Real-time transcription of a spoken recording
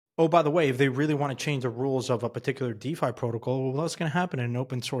Oh, by the way, if they really want to change the rules of a particular DeFi protocol, well, what's going to happen in an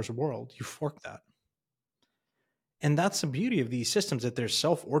open source world? You fork that. And that's the beauty of these systems, that they're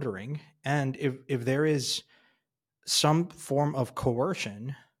self-ordering. And if there is some form of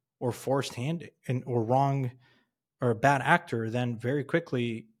coercion or forced hand or wrong or a bad actor, then very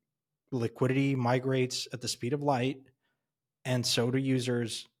quickly liquidity migrates at the speed of light, and so do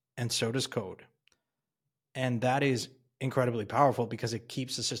users, and so does code. And that is incredibly powerful because it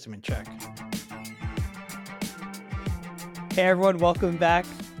keeps the system in check. Hey everyone, welcome back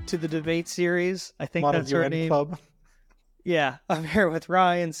to the debate series. I think that's our name. Club. Yeah, I'm here with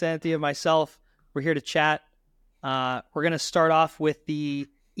Ryan, Cynthia, myself. We're here to chat. We're going to start off with the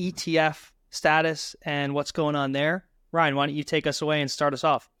ETF status and what's going on there. Ryan, why don't you take us away and start us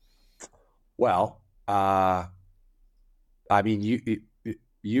off? Well, I mean,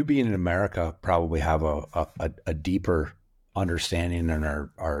 you being in America probably have a deeper understanding and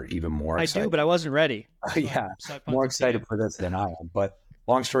are even more excited. I do, but I wasn't ready. Yeah, more excited for this than I am. But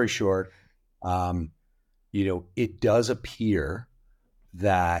long story short, it does appear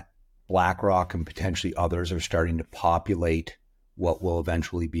that BlackRock and potentially others are starting to populate what will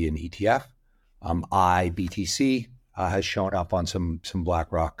eventually be an ETF. IBTC has shown up on some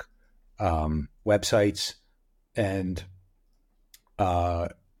BlackRock websites, and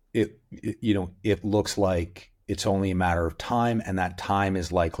it looks like it's only a matter of time, and that time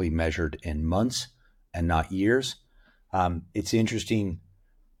is likely measured in months and not years. It's interesting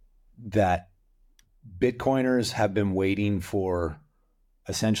that Bitcoiners have been waiting for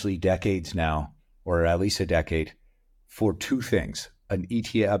essentially decades now, or at least a decade, for two things: a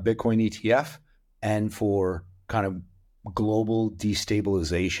Bitcoin ETF, and for kind of global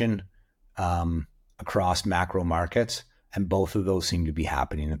destabilization across macro markets. And both of those seem to be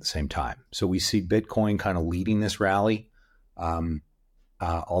happening at the same time. So we see Bitcoin kind of leading this rally,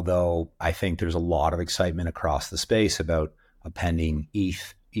 although I think there's a lot of excitement across the space about a pending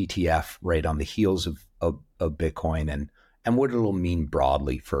ETH ETF right on the heels of Bitcoin and what it'll mean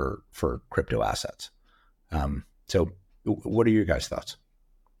broadly for crypto assets. So what are your guys' thoughts?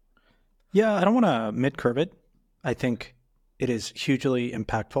 Yeah, I don't want to mid-curve it. I think it is hugely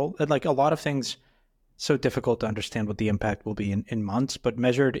impactful. Like a lot of things, so difficult to understand what the impact will be in months, but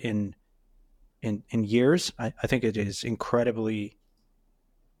measured in years, I think it is incredibly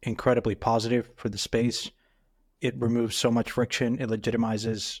positive for the space. It removes so much friction. It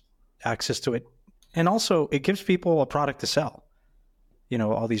legitimizes access to it. And also it gives people a product to sell.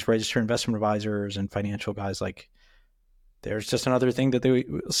 All these registered investment advisors and financial guys, like there's just another thing that they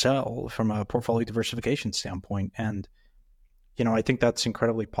sell from a portfolio diversification standpoint. And, I think that's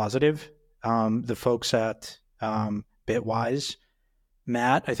incredibly positive. The folks at Bitwise,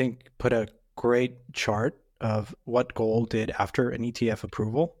 Matt, I think, put a great chart of what gold did after an ETF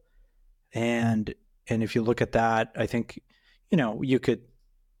approval. And if you look at that, I think, you could,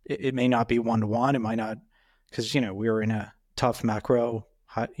 it may not be one-to-one. It might not, because, we were in a tough macro,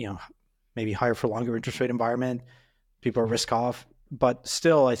 maybe higher for longer interest rate environment. People are risk off. But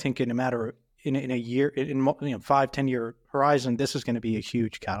still, I think in a matter, in a year, in 5-10 year horizon, this is going to be a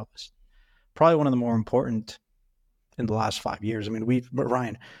huge catalyst. Probably one of the more important in the last 5 years. I mean,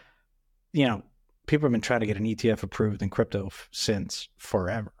 Ryan, people have been trying to get an ETF approved in crypto since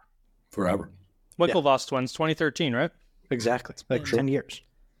forever. Winklevoss one's 2013, right? Exactly. Like 10 years.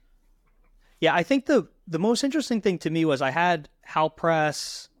 Yeah, I think the most interesting thing to me was I had Hal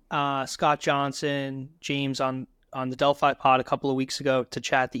Press, Scott Johnson, James on the Delphi pod a couple of weeks ago to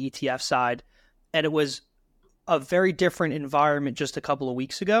chat the ETF side. And it was a very different environment just a couple of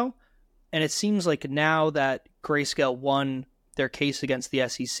weeks ago. And it seems like now that Grayscale won their case against the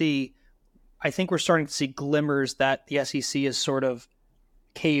SEC, I think we're starting to see glimmers that the SEC is sort of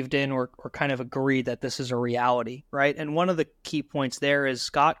caved in or kind of agreed that this is a reality, right? And one of the key points there is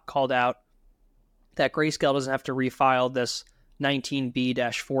Scott called out that Grayscale doesn't have to refile this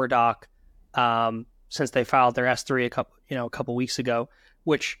 19B-4 doc since they filed their S3 a couple weeks ago,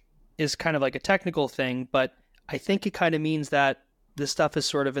 which is kind of like a technical thing, but I think it kind of means that this stuff is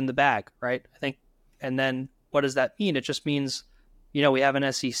sort of in the bag, right? I think, and then what does that mean? It just means, we have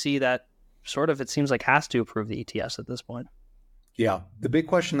an SEC that sort of, it seems like, has to approve the ETFs at this point. Yeah. The big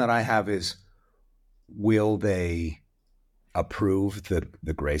question that I have is, will they approve the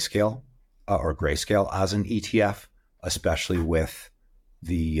Grayscale or Grayscale as an ETF, especially with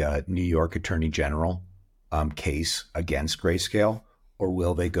the New York Attorney General case against Grayscale, or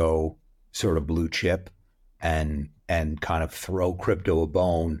will they go sort of blue chip and kind of throw crypto a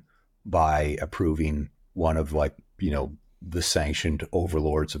bone by approving one of the sanctioned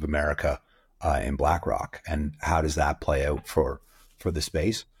overlords of America in BlackRock? And how does that play out for the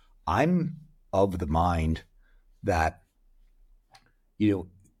space? I'm of the mind that,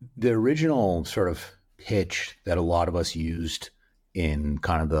 the original sort of pitch that a lot of us used in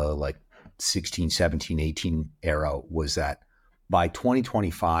kind of the like 16, 17, 18 era was that by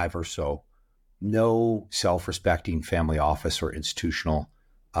 2025 or so, no self-respecting family office or institutional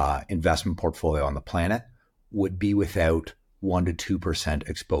investment portfolio on the planet would be without 1% to 2%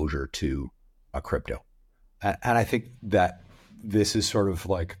 exposure to a crypto. And I think that this is sort of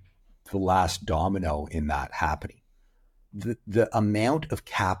like the last domino in that happening. The amount of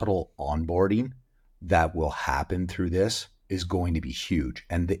capital onboarding that will happen through this is going to be huge.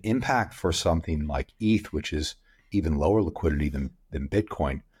 And the impact for something like ETH, which is even lower liquidity than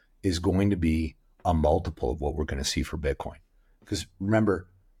Bitcoin, is going to be a multiple of what we're going to see for Bitcoin. Because remember,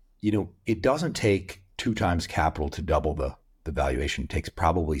 it doesn't take 2 times capital to double the valuation. It takes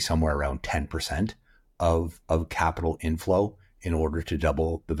probably somewhere around 10% of capital inflow in order to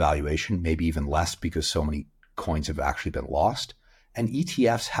double the valuation, maybe even less because so many coins have actually been lost. And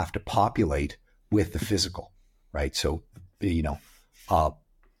ETFs have to populate with the physical, right? So, a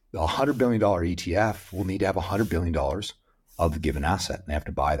 $100 billion ETF will need to have $100 billion of the given asset, and they have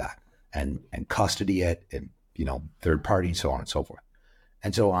to buy that and custody it, and, third party, so on and so forth.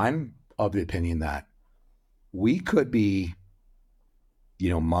 And so I'm of the opinion that we could be,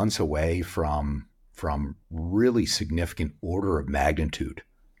 months away from really significant order of magnitude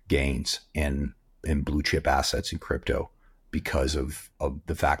gains in blue chip assets in crypto because of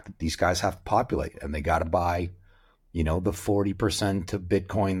the fact that these guys have to populate and they got to buy, the 40% of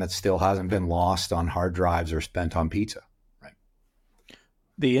Bitcoin that still hasn't been lost on hard drives or spent on pizza. Right.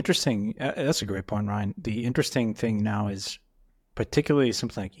 That's a great point, Ryan. The interesting thing now is particularly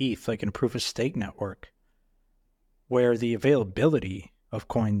something like ETH, like in a proof of stake network, where the availability of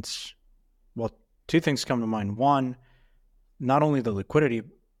coins, well, 2 things come to mind. One, not only the liquidity,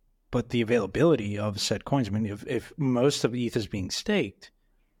 but the availability of said coins. I mean, if most of ETH is being staked,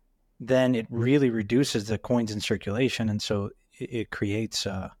 then it really reduces the coins in circulation. And so it creates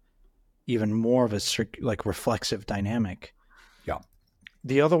even more of a reflexive dynamic. Yeah.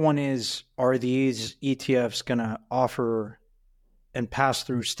 The other one is, are these ETFs going to offer and pass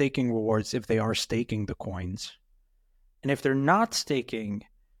through staking rewards if they are staking the coins? And if they're not staking,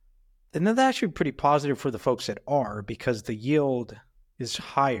 then that's actually pretty positive for the folks that are, because the yield is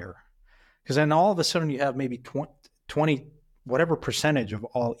higher. Because then all of a sudden you have maybe 20, whatever percentage of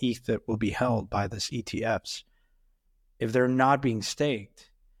all ETH that will be held by this ETFs. If they're not being staked,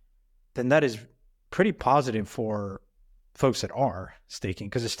 then that is pretty positive for folks that are staking,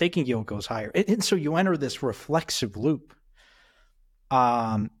 because the staking yield goes higher. And so you enter this reflexive loop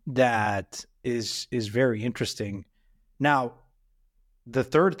that is very interesting. Now, the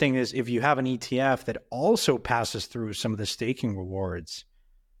third thing is, if you have an ETF that also passes through some of the staking rewards,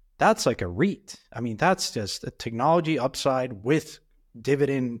 that's like a REIT. I mean, that's just a technology upside with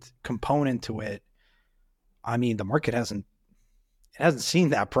dividend component to it. I mean, the market hasn't seen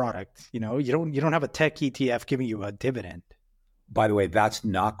that product. You don't have a tech ETF giving you a dividend. By the way, that's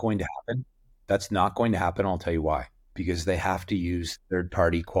not going to happen. That's not going to happen. I'll tell you why. Because they have to use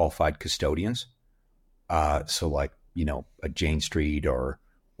third-party qualified custodians. So like, a Jane Street or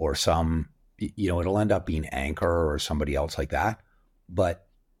some, it'll end up being Anchor or somebody else like that. But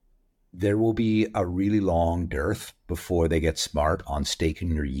there will be a really long dearth before they get smart on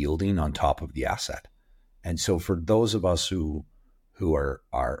staking or yielding on top of the asset. And so for those of us who are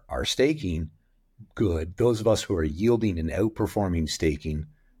staking, good. Those of us who are yielding and outperforming staking,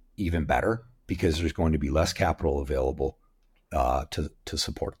 even better, because there's going to be less capital available to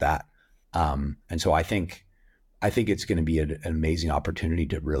support that. And so I think it's going to be an amazing opportunity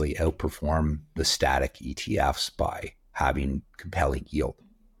to really outperform the static ETFs by having compelling yield.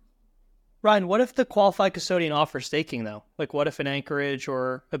 Ryan, what if the qualified custodian offers staking, though? Like, what if an Anchorage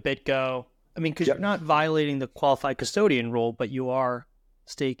or a BitGo? I mean, because you're not violating the qualified custodian rule, but you are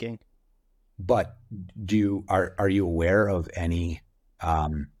staking. But are you aware of any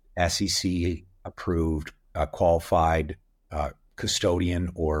SEC approved qualified custodian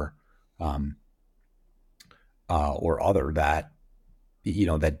or other that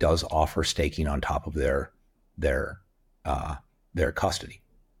that does offer staking on top of their custody?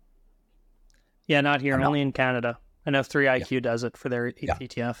 Yeah, not here, only in Canada. I know 3IQ does it for their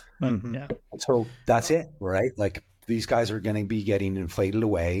ETF. But yeah. So that's it, right? Like, these guys are going to be getting inflated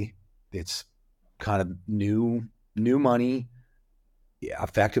away. It's kind of new money,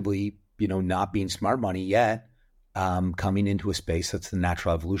 effectively, not being smart money yet, coming into a space that's the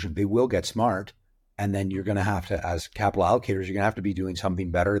natural evolution. They will get smart, and then you're going to have to, as capital allocators, you're going to have to be doing something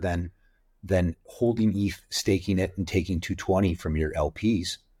better than holding ETH, staking it, and taking 220 from your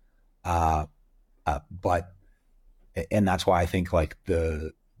LPs. Uh, but and that's why I think like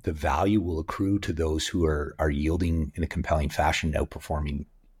the value will accrue to those who are yielding in a compelling fashion, outperforming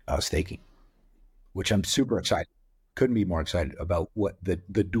staking, which I'm super excited. Couldn't be more excited about what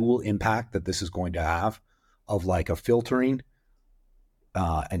the dual impact that this is going to have of like a filtering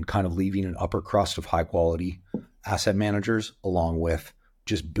and kind of leaving an upper crust of high quality asset managers, along with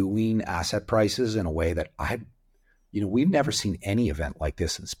just buoying asset prices in a way that we've never seen any event like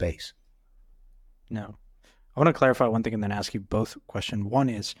this in space. No. I want to clarify one thing and then ask you both a question. One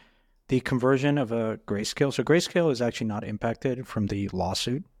is the conversion of a Grayscale. So Grayscale is actually not impacted from the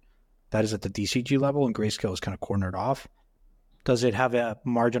lawsuit. That is at the DCG level, and Grayscale is kind of cornered off. Does it have a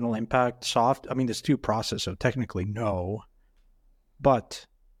marginal impact soft? I mean, there's due process, so technically no. But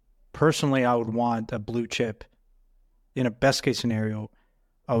personally, I would want a blue chip. In a best case scenario,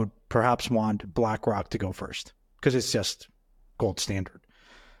 I would perhaps want BlackRock to go first because it's just gold standard.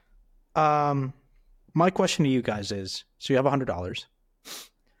 My question to you guys is, so you have $100.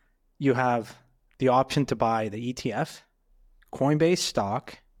 You have the option to buy the ETF, Coinbase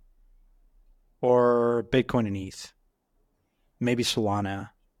stock, or Bitcoin and ETH, maybe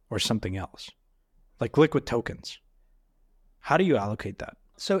Solana or something else, like liquid tokens. How do you allocate that?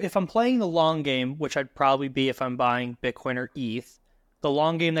 So if I'm playing the long game, which I'd probably be if I'm buying Bitcoin or ETH, the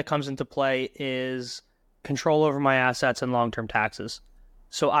long game that comes into play is control over my assets and long-term taxes.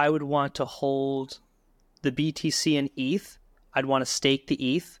 So I would want to hold the BTC and ETH. I'd want to stake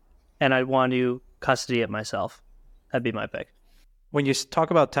the ETH, and I'd want to custody it myself. That'd be my pick. When you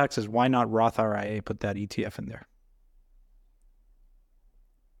talk about taxes, why not Roth IRA put that ETF in there?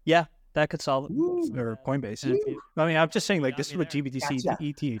 Yeah, that could solve it. Or Coinbase. I mean, I'm just saying, like, this is what GBTC,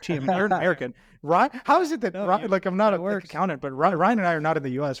 ETH. I mean, you're an American. Ryan, how is it that, like, I'm not an accountant, but Ryan and I are not in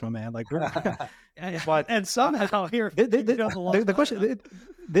the U.S., my man. Like, but and somehow here, the question,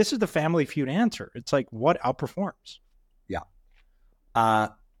 this is the Family Feud answer. It's like, what outperforms? Yeah.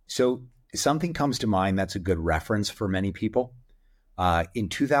 So something comes to mind that's a good reference for many people. In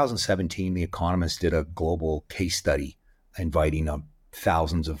 2017, The Economist did a global case study inviting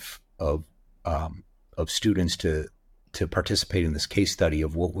thousands of students to participate in this case study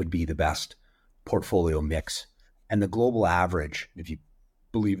of what would be the best portfolio mix. And the global average, if you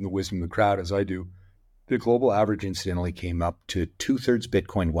believe in the wisdom of the crowd, as I do, the global average incidentally came up to 2/3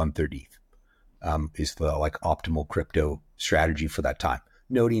 Bitcoin, 1/3 ETH, is the like optimal crypto strategy for that time.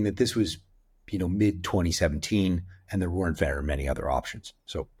 Noting that this was, mid 2017, and there weren't very many other options.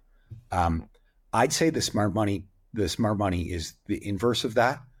 So I'd say the smart money is the inverse of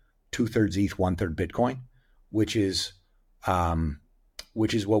that, 2/3 ETH, 1/3 Bitcoin, which is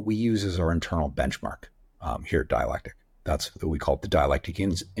what we use as our internal benchmark here at Dialectic. That's what we call it, the Dialectic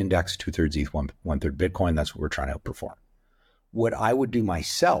Index, 2/3 ETH, 1/3 Bitcoin. That's what we're trying to outperform. What I would do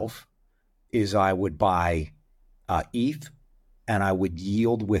myself is I would buy ETH, and I would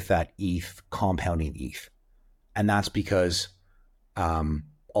yield with that ETH, compounding ETH. And that's because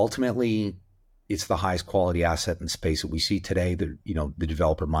ultimately it's the highest quality asset in the space that we see today. The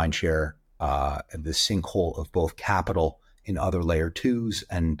developer mindshare, the sinkhole of both capital in other layer twos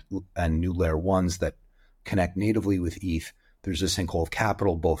and new layer ones that connect natively with ETH. There's a sinkhole of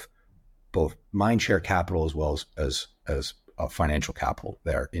capital, both mindshare capital as well as financial capital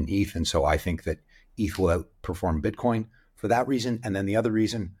there in ETH. And so I think that ETH will outperform Bitcoin for that reason. And then the other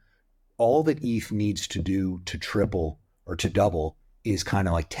reason, all that ETH needs to do to triple or to double is kind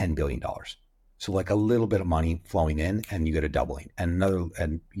of like $10 billion. So like a little bit of money flowing in and you get a doubling, and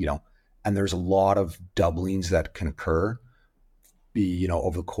there's a lot of doublings that can occur,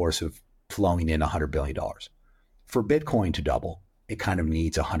 over the course of flowing in $100 billion. For Bitcoin to double, it kind of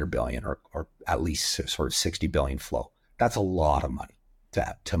needs 100 billion or at least sort of 60 billion flow. That's a lot of money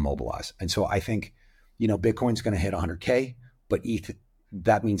to mobilize. And so I think, Bitcoin's going to hit 100K, but ETH,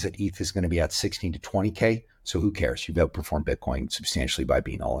 that means that ETH is going to be at 16 to 20K. So who cares? You've outperformed Bitcoin substantially by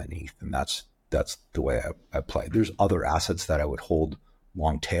being all in ETH. And that's the way I play. There's other assets that I would hold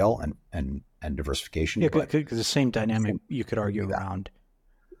long tail and diversification. Yeah, because the same dynamic you could argue around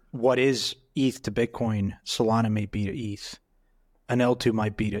what is ETH to Bitcoin. Solana may be to ETH. An L2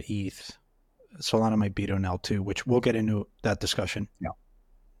 might be to ETH. Solana might be to an L2, which we'll get into that discussion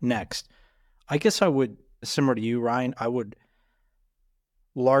next. I guess I would, similar to you, Ryan, I would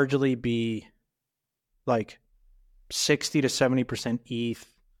largely be like 60 to 70% ETH,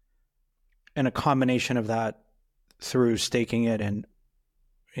 and a combination of that through staking it and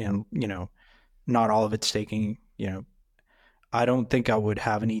not all of it staking. I don't think I would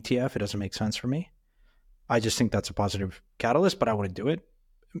have an ETF. It doesn't make sense for me. I just think that's a positive catalyst, but I wouldn't do it.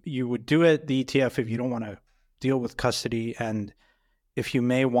 You would do it, the ETF, if you don't want to deal with custody and if you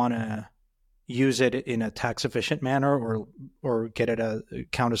may want to use it in a tax efficient manner or get it a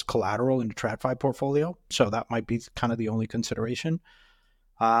count as collateral in a TradFi portfolio. So that might be kind of the only consideration.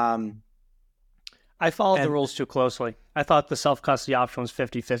 I followed the rules too closely. I thought the self-custody option was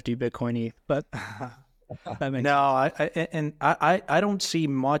 50-50 Bitcoin ETH, but that makes sense. I don't see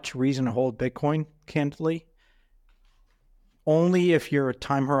much reason to hold Bitcoin, candidly. Only if your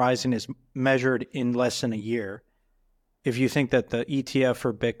time horizon is measured in less than a year. If you think that the ETF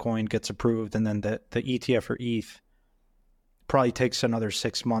for Bitcoin gets approved and then the ETF for ETH probably takes another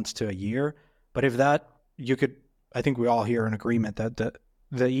 6 months to a year. But if that, you could, I think we all here in agreement that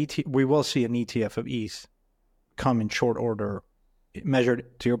we will see an ETF of ETH come in short order,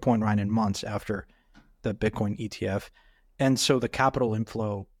 measured, to your point, Ryan, in months after the Bitcoin ETF. And so the capital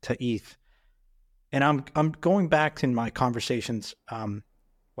inflow to ETH, and I'm going back in my conversations while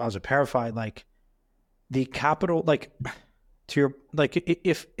I was at Parify, like, the capital, like, to your, like,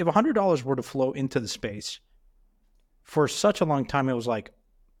 if $100 were to flow into the space for such a long time, it was like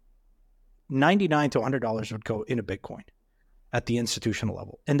 $99 to $100 would go into Bitcoin at the institutional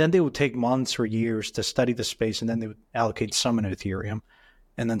level, and then they would take months or years to study the space, and then they would allocate some in Ethereum,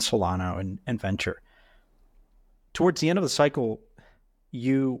 and then Solana and venture. Towards the end of the cycle,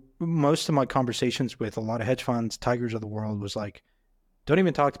 most of my conversations with a lot of hedge funds, tigers of the world, was like, don't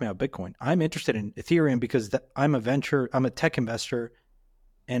even talk to me about Bitcoin. I'm interested in Ethereum because I'm a tech investor,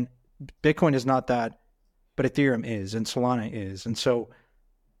 and Bitcoin is not that, but Ethereum is, and Solana is. And so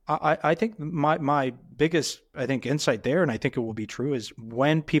I think my biggest, I think, insight there, and I think it will be true, is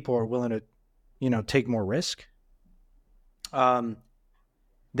when people are willing to, take more risk,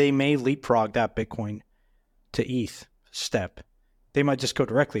 they may leapfrog that Bitcoin to ETH step. They might just go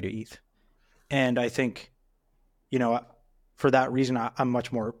directly to ETH. And I think, for that reason, I'm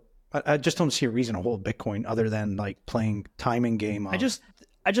much more, I just don't see a reason to hold Bitcoin other than like playing timing game. I just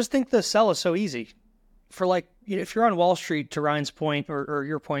think the sell is so easy. For like, if you're on Wall Street, to Ryan's point or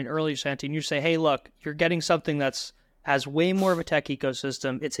your point earlier, Santi, and you say, hey, look, you're getting something has way more of a tech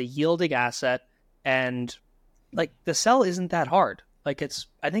ecosystem. It's a yielding asset. And like the sell isn't that hard. Like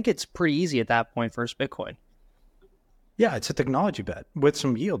I think it's pretty easy at that point versus Bitcoin. Yeah, it's a technology bet with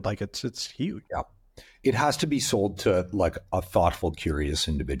some yield. Like it's huge. Yeah. It has to be sold to like a thoughtful, curious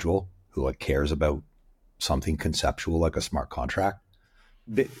individual who like cares about something conceptual like a smart contract.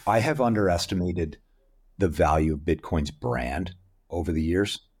 I have underestimated the value of Bitcoin's brand over the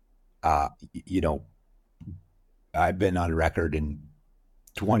years. I've been on record in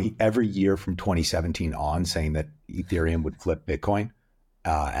every year from 2017 on saying that Ethereum would flip Bitcoin.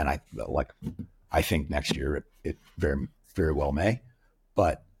 And I think next year it very, very well may,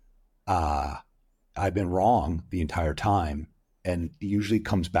 but, I've been wrong the entire time, and it usually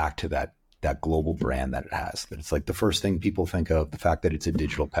comes back to that global brand that it has. That it's like the first thing people think of, the fact that it's a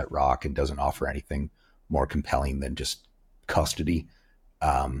digital pet rock and doesn't offer anything more compelling than just custody,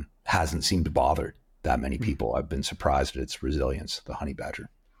 hasn't seemed to bother that many people. I've been surprised at its resilience, the honey badger.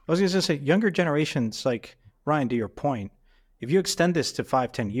 I was going to say, younger generations, like Ryan, to your point, if you extend this to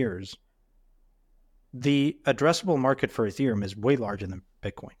 5-10 years, the addressable market for Ethereum is way larger than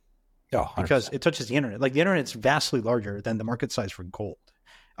Bitcoin. Oh, because it touches the internet. Like the internet's vastly larger than the market size for gold.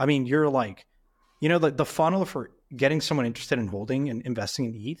 I mean, you're like, the funnel for getting someone interested in holding and investing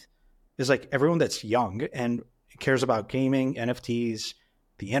in ETH is like everyone that's young and cares about gaming, NFTs,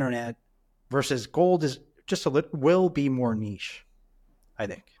 the internet, versus gold is just will be more niche, I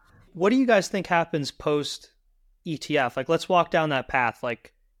think. What do you guys think happens post ETF? Like, let's walk down that path.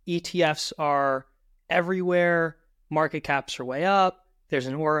 Like, ETFs are everywhere. Market caps are way up. There's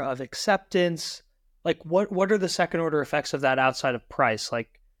an aura of acceptance. Like, what are the second order effects of that outside of price?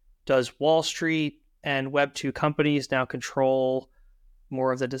 Like, does Wall Street and Web2 companies now control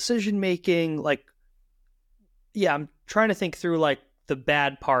more of the decision making? Like, yeah, I'm trying to think through like the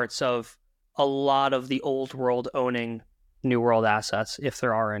bad parts of a lot of the old world owning new world assets, if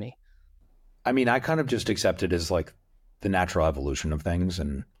there are any. I mean, I kind of just accept it as like the natural evolution of things,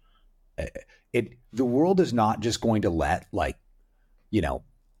 and the world is not just going to let like,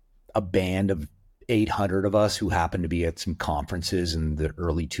 a band of 800 of us who happen to be at some conferences in the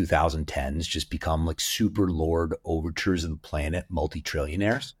early 2010s just become like super lord overtures of the planet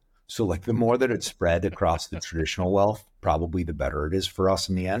multi-trillionaires. So like the more that it's spread across the traditional wealth, probably the better it is for us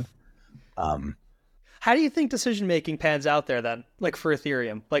in the end. How do you think decision-making pans out there then? Like for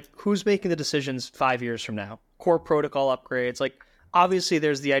Ethereum, like who's making the decisions 5 years from now? Core protocol upgrades, like obviously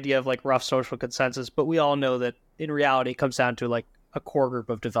there's the idea of like rough social consensus, but we all know that in reality it comes down to like a core group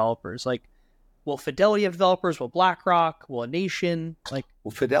of developers. Like, will Fidelity have developers? Will BlackRock? Will a nation? Like,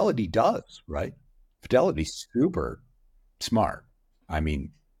 well, Fidelity does, right? Fidelity's super smart. I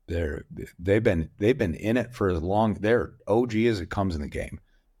mean, they've been in it for as long. They're OG as it comes in the game,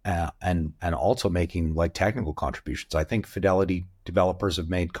 and also making like technical contributions. I think Fidelity developers have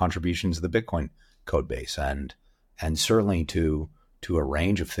made contributions to the Bitcoin code base, and certainly to a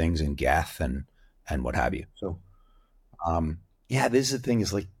range of things in Geth and what have you. So, yeah, this is the thing,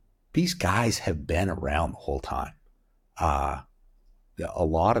 is like these guys have been around the whole time. A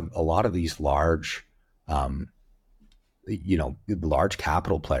lot of these large, large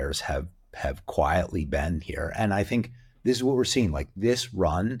capital players have quietly been here, and I think this is what we're seeing. Like this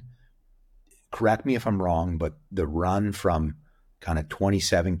run, correct me if I'm wrong, but the run from kind of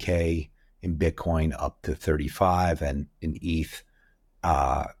 27K in Bitcoin up to 35, and in ETH,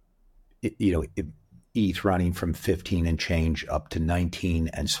 ETH running from 15 and change up to 19,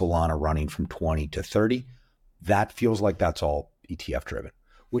 and Solana running from 20 to 30. That feels like that's all ETF driven,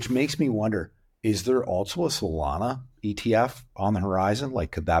 which makes me wonder, is there also a Solana ETF on the horizon?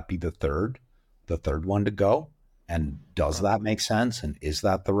 Like, could that be the third one to go? And does that make sense? And is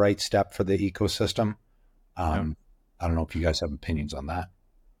that the right step for the ecosystem? I don't know if you guys have opinions on that.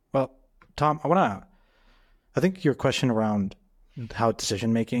 Well, Tom, I think your question around how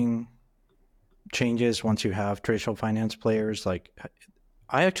decision-making changes once you have traditional finance players, like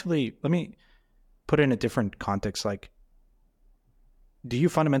let me put it in a different context. Like, do you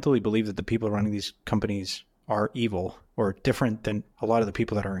fundamentally believe that the people running these companies are evil or different than a lot of the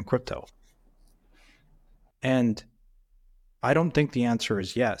people that are in crypto? And I don't think the answer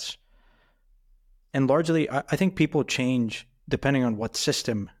is yes. And largely, I think people change depending on what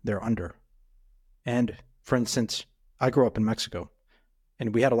system they're under. And for instance, I grew up in Mexico,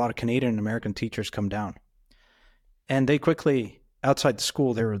 and we had a lot of Canadian and American teachers come down. And they quickly, outside the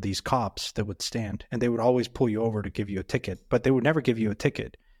school, there were these cops that would stand, and they would always pull you over to give you a ticket, but they would never give you a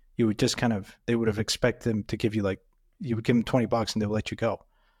ticket. You would just they would have expected them to give you you would give them $20 and they would let you go.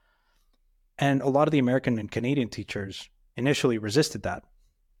 And a lot of the American and Canadian teachers initially resisted that.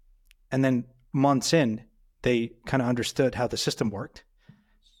 And then months in, they kind of understood how the system worked,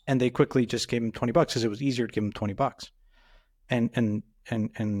 and they quickly just gave them $20 because it was easier to give them $20 and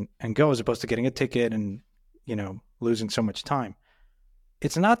go, as opposed to getting a ticket and, losing so much time.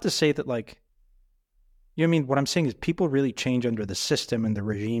 It's not to say that what I'm saying is people really change under the system and the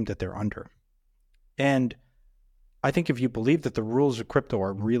regime that they're under. And I think if you believe that the rules of crypto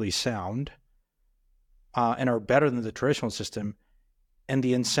are really sound and are better than the traditional system, and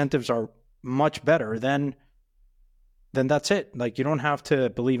the incentives are much better, then that's it. Like, you don't have to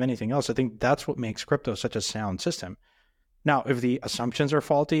believe anything else. I think that's what makes crypto such a sound system. Now, if the assumptions are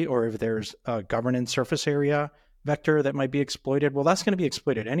faulty, or if there's a governance surface area vector that might be exploited, well, that's going to be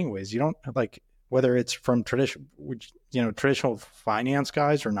exploited anyways. You don't whether it's from traditional finance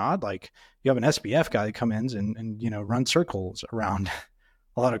guys or not. Like, you have an SBF guy that comes in and run circles around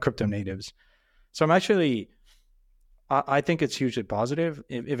a lot of crypto natives. So I think it's hugely positive.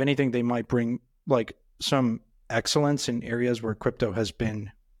 If anything, they might bring some excellence in areas where crypto has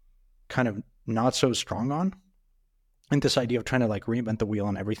been kind of not so strong on. And this idea of trying to reinvent the wheel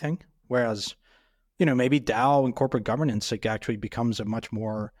on everything. Whereas, maybe DAO and corporate governance actually becomes a much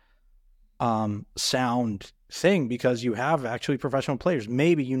more sound thing, because you have actually professional players.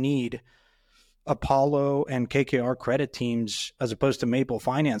 Maybe you need Apollo and KKR credit teams as opposed to Maple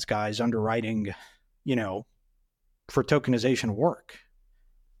finance guys underwriting, for tokenization work.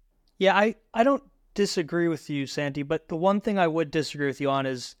 Yeah, I don't disagree with you, Santi, but the one thing I would disagree with you on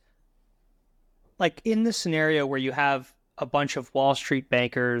is, in this scenario where you have a bunch of Wall Street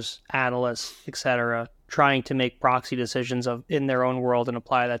bankers, analysts, etc., trying to make proxy decisions in their own world and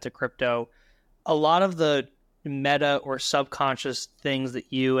apply that to crypto, a lot of the meta or subconscious things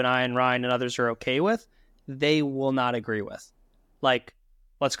that you and I and Ryan and others are okay with, they will not agree with.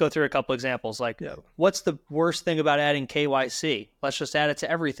 Let's go through a couple examples. What's the worst thing about adding KYC? Let's just add it to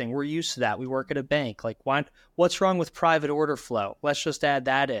everything. We're used to that. We work at a bank. What's wrong with private order flow? Let's just add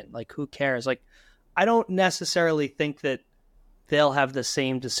that in. Who cares? I don't necessarily think that they'll have the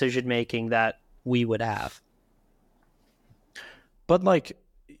same decision-making that we would have. But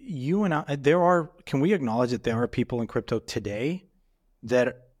you and I, can we acknowledge that there are people in crypto today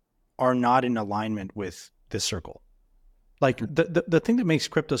that are not in alignment with this circle? The thing that makes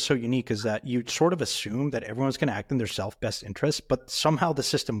crypto so unique is that you sort of assume that everyone's going to act in their self-best interest, but somehow the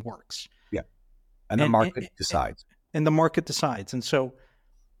system works. Yeah. And the market decides. And the market decides. And so,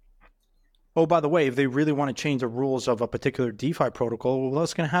 oh, by the way, if they really want to change the rules of a particular DeFi protocol, well,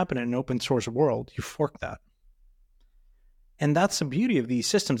 what's going to happen in an open source world? You fork that. And that's the beauty of these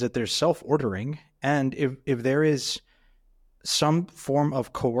systems, that they're self-ordering. And if there is some form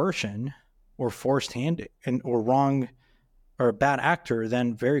of coercion or forced hand or wrong or a bad actor,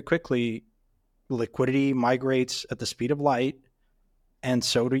 then very quickly liquidity migrates at the speed of light, and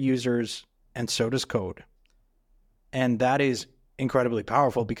so do users, and so does code. And that is incredibly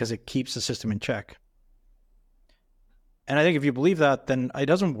powerful because it keeps the system in check. And I think if you believe that, then it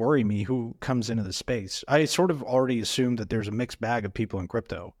doesn't worry me who comes into the space. I sort of already assumed that there's a mixed bag of people in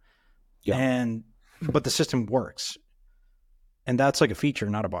crypto. Yeah. But the system works. And that's like a feature,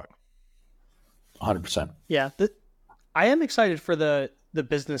 not a bug. 100%. Yeah. I am excited for the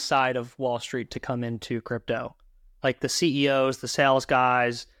business side of Wall Street to come into crypto. Like the CEOs, the sales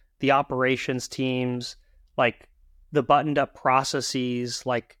guys, the operations teams, like the buttoned up processes,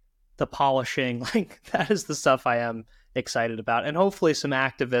 like the polishing, like that is the stuff I am excited about. And hopefully some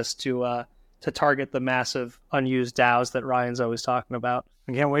activists to target the massive unused DAOs that Ryan's always talking about.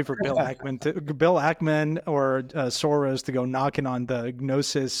 I can't wait for Bill Ackman or Soros to go knocking on the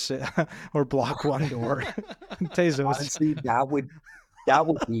Gnosis or Block One door. Tezos. Honestly, that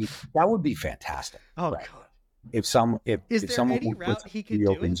would be fantastic. Oh right? God! If someone any route he could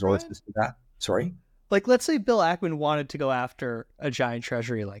do open it, sources to that. Sorry. Like, let's say Bill Ackman wanted to go after a giant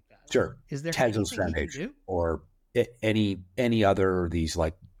treasury like that. Sure. Is there Tezos anything he could do? Or any other of these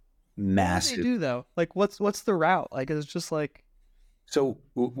like massive? What do they do though? Like, what's the route? Like, it's just like. So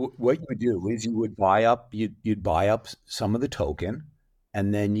what you would do is you would buy up you'd buy up some of the token,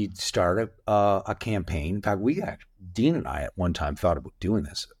 and then you'd start a campaign. In fact, Dean and I at one time thought about doing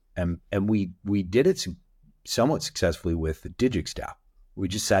this, and we did it somewhat successfully with the Digix DAO. We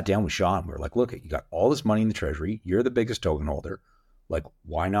just sat down with Sean. We were like, look, you got all this money in the treasury. You're the biggest token holder. Like,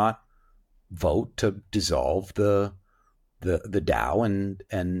 why not vote to dissolve the DAO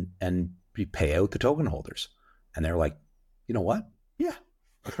and pay out the token holders? And they're like, you know what? Yeah,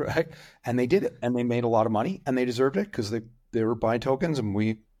 right. And they did it, and they made a lot of money, and they deserved it because they were buying tokens, and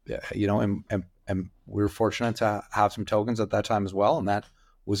we, and we were fortunate to have some tokens at that time as well, and that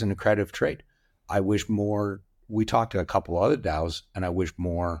was an accretive trade. I wish more. We talked to a couple other DAOs, and I wish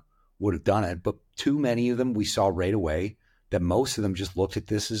more would have done it, but too many of them we saw right away that most of them just looked at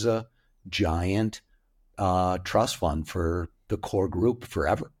this as a giant trust fund for the core group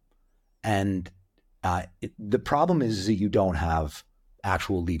forever. And the problem is that you don't have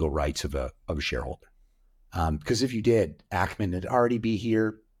actual legal rights of a shareholder. Because if you did, Ackman would already be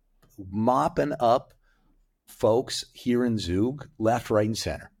here mopping up folks here in Zug, left, right, and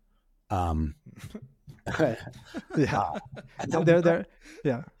center. Yeah.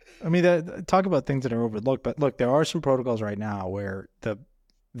 Yeah. I mean, talk about things that are overlooked, but look, there are some protocols right now where the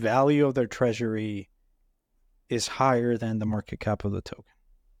value of their treasury is higher than the market cap of the token.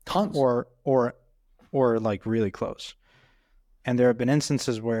 Tons. Or like really close. And there have been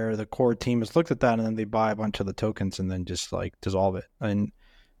instances where the core team has looked at that and then they buy a bunch of the tokens and then just like dissolve it. And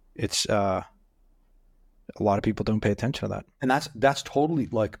it's a lot of people don't pay attention to that. And that's totally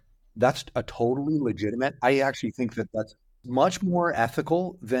that's a totally legitimate. I actually think that that's much more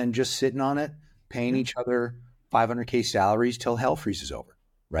ethical than just sitting on it, paying each other $500K salaries till hell freezes over.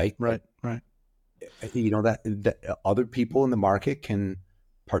 Right. Right. You know, that other people in the market can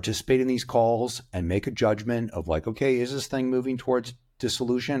participate in these calls and make a judgment of like, okay, is this thing moving towards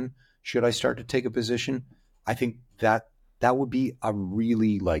dissolution? Should I start to take a position? I think that would be a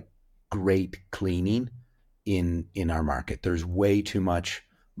really like great cleaning in our market. There's way too much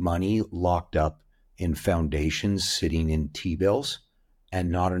money locked up in foundations sitting in T-bills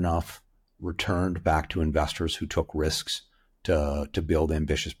and not enough returned back to investors who took risks to build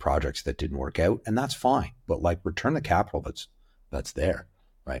ambitious projects that didn't work out. And that's fine, but like return the capital that's there.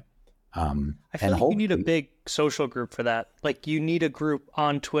 Right. I feel like you need a big social group for that. Like you need a group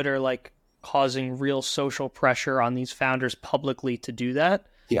on Twitter, like causing real social pressure on these founders publicly to do that.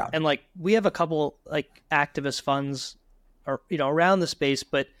 Yeah. And like we have a couple like activist funds or, around the space,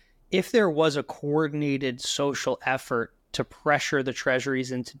 but if there was a coordinated social effort to pressure the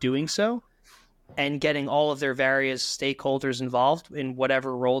treasuries into doing so and getting all of their various stakeholders involved in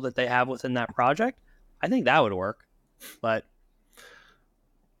whatever role that they have within that project, I think that would work. But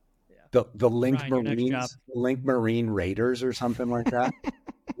the Link Ryan, Link Marine Raiders or something like that.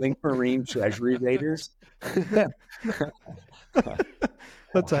 Link Marine Treasury Raiders.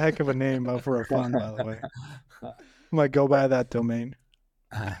 That's a heck of a name for a fund, by the way. I might go by that domain.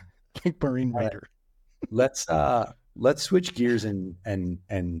 Link Marine Raider. Let's switch gears and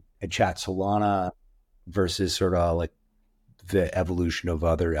chat Solana versus sort of like the evolution of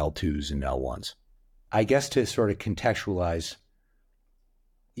other L2s and L1s. I guess to sort of contextualize,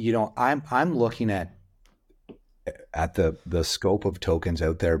 I'm looking at the scope of tokens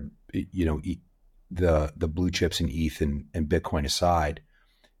out there, the blue chips and ETH and Bitcoin aside,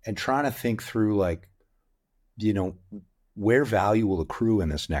 and trying to think through like, where value will accrue in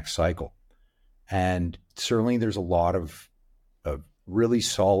this next cycle. And certainly there's a lot of really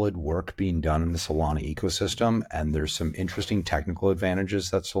solid work being done in the Solana ecosystem. And there's some interesting technical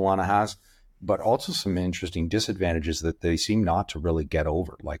advantages that Solana has, but also some interesting disadvantages that they seem not to really get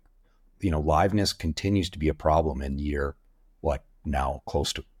over. Like, liveness continues to be a problem in year, now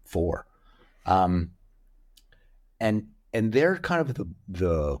close to 4. And they're kind of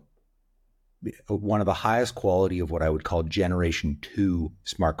the one of the highest quality of what I would call generation 2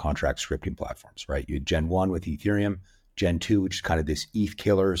 smart contract scripting platforms, right? You had Gen 1 with Ethereum, Gen 2, which is kind of this ETH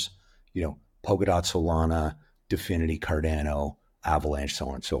killers, Polkadot, Solana, Dfinity, Cardano, Avalanche, so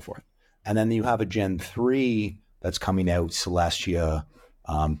on and so forth. And then you have a Gen 3 that's coming out, Celestia,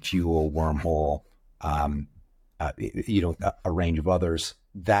 Fuel, Wormhole, a range of others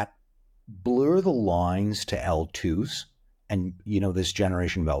that blur the lines to L2s. And, this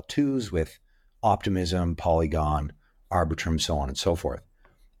generation of L2s with Optimism, Polygon, Arbitrum, so on and so forth.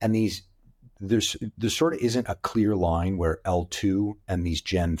 And there sort of isn't a clear line where L2 and these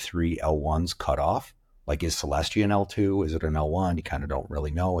Gen 3 L1s cut off. Like, is Celestia an L2? Is it an L1? You kind of don't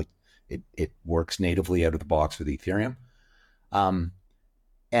really know. It works natively out of the box with Ethereum.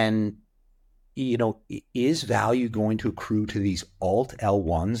 And, is value going to accrue to these alt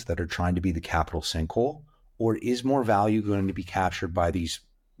L1s that are trying to be the capital sinkhole? Or is more value going to be captured by these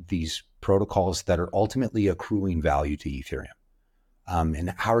protocols that are ultimately accruing value to Ethereum?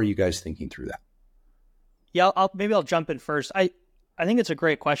 And how are you guys thinking through that? Yeah, I'll jump in first. I think it's a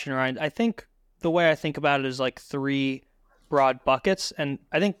great question, Ryan. I think the way I think about it is like 3 broad buckets. And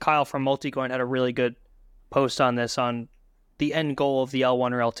I think Kyle from Multicoin had a really good post on this, on the end goal of the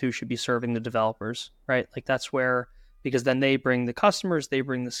L1 or L2 should be serving the developers, right? Like, that's where, because then they bring the customers, they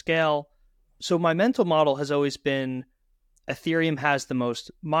bring the scale. So my mental model has always been Ethereum has the most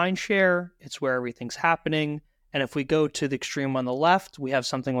mind share. It's where everything's happening. And if we go to the extreme on the left, we have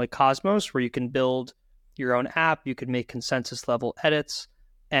something like Cosmos, where you can build your own app, you can make consensus level edits,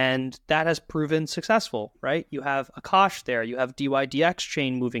 and that has proven successful, right? You have Akash there, you have DYDX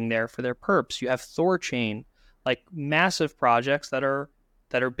chain moving there for their perps, you have Thor chain, like massive projects that are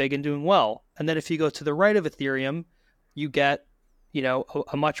big and doing well. And then if you go to the right of Ethereum, you get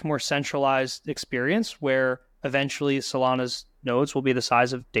a much more centralized experience where eventually Solana's nodes will be the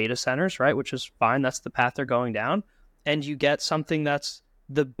size of data centers, right? Which is fine. That's the path they're going down. And you get something that's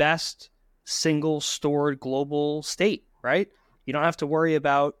the best single stored global state, right? You don't have to worry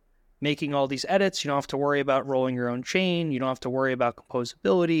about making all these edits. You don't have to worry about rolling your own chain. You don't have to worry about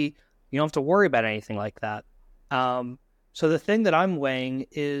composability. You don't have to worry about anything like that. So the thing that I'm weighing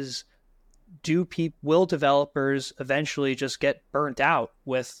is, will developers eventually just get burnt out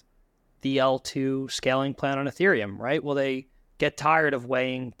with the L2 scaling plan on Ethereum, right? Will they get tired of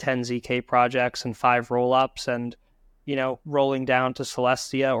weighing 10 ZK projects and 5 rollups and, rolling down to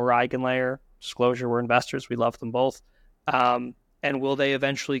Celestia or Eigenlayer? Disclosure, we're investors. We love them both. And will they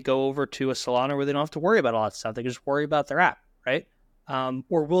eventually go over to a Solana where they don't have to worry about all that stuff? They can just worry about their app, right?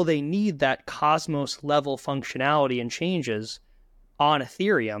 Or will they need that Cosmos level functionality and changes on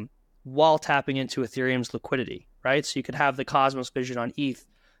Ethereum while tapping into Ethereum's liquidity, right? So you could have the Cosmos vision on ETH.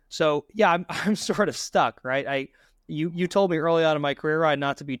 So yeah, I'm sort of stuck, right? You told me early on in my career ride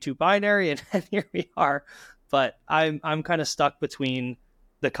not to be too binary, and here we are. But I'm kind of stuck between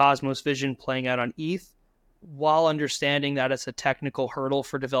the Cosmos vision playing out on ETH, while understanding that it's a technical hurdle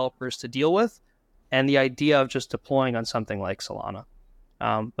for developers to deal with, and the idea of just deploying on something like Solana.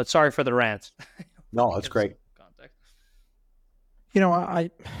 But sorry for the rant. No, that's great. Context.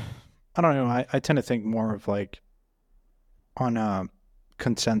 I don't know. I tend to think more of like on a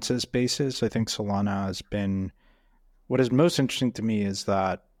consensus basis. I think Solana has been, what is most interesting to me is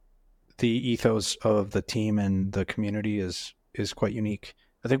that the ethos of the team and the community is quite unique.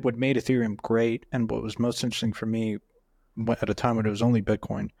 I think what made Ethereum great, and what was most interesting for me at a time when it was only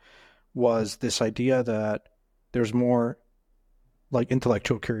Bitcoin, was this idea that there's more like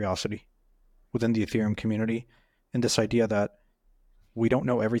intellectual curiosity within the Ethereum community, and this idea that we don't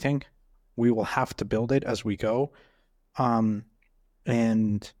know everything. We will have to build it as we go. And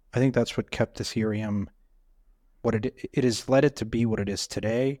I think that's what kept Ethereum what it has led it to be what it is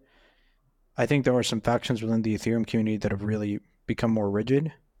today. I think there are some factions within the Ethereum community that have really become more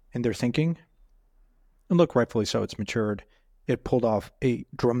rigid in their thinking. And look, rightfully so, it's matured. It pulled off a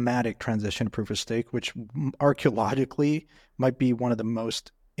dramatic transition to proof of stake, which archaeologically might be one of the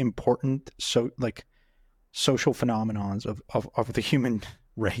most important social phenomenons of the human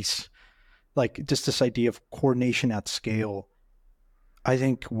race. Like, just this idea of coordination at scale, I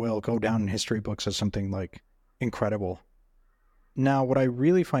think will go down in history books as something like incredible. Now, what I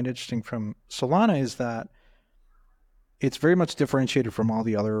really find interesting from Solana is that it's very much differentiated from all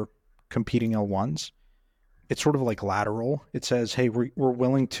the other competing L1s. It's sort of like lateral. It says, hey, we're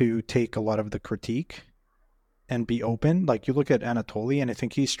willing to take a lot of the critique and be open. Like you look at Anatoly, and I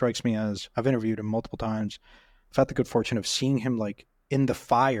think he strikes me as, I've interviewed him multiple times. I've had the good fortune of seeing him like in the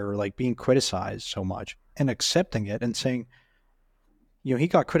fire, like being criticized so much and accepting it and saying, he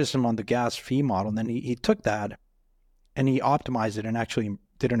got criticism on the gas fee model, and then he took that and he optimized it and actually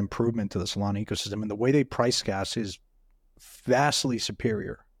did an improvement to the Solana ecosystem. And the way they price gas is vastly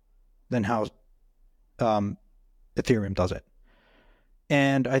superior than how Ethereum does it.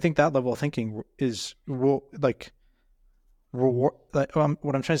 And I think that level of thinking what I'm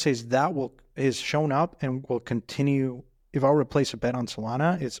trying to say is that is shown up and will continue. If I were to place a bet on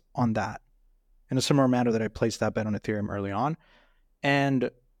Solana, it's on that in a similar manner that I placed that bet on Ethereum early on.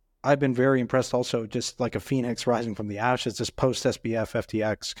 And I've been very impressed also, just like a phoenix rising from the ashes, this post SBF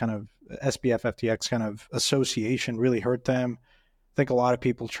FTX kind of association really hurt them. I think a lot of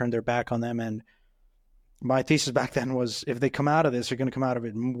people turned their back on them. And my thesis back then was, if they come out of this, they're going to come out of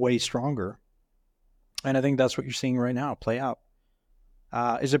it way stronger. And I think that's what you're seeing right now play out.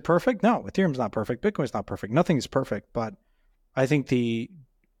 Is it perfect? No, Ethereum's not perfect. Bitcoin's not perfect. Nothing is perfect. But I think the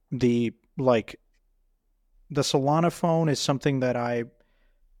Solana phone is something that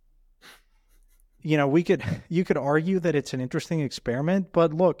you could argue that it's an interesting experiment,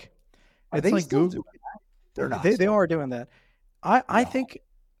 but look, it's like Google. They're not. They are doing that. I think,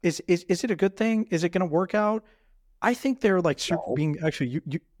 is it a good thing? Is it going to work out? I think they're like being actually,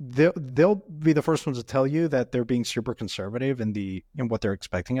 they'll be the first ones to tell you that they're being super conservative in what they're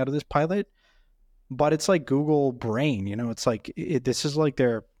expecting out of this pilot. But it's like Google Brain, it's like this is like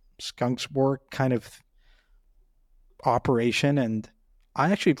their skunk's work kind of operation, and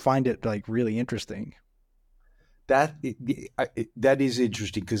I actually find it like really interesting. That is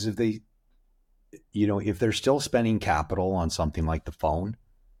interesting, because if they, if they're still spending capital on something like the phone,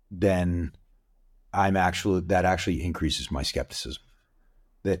 then that actually increases my skepticism.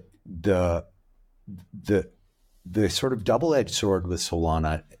 That the sort of double-edged sword with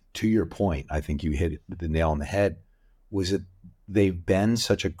Solana, to your point, I think you hit the nail on the head, was that they've been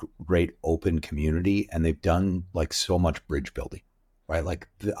such a great open community, and they've done like so much bridge building, right? Like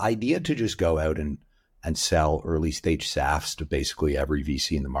the idea to just go out and sell early stage SAFs to basically every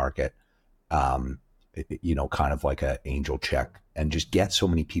VC in the market, kind of like an angel check, and just get so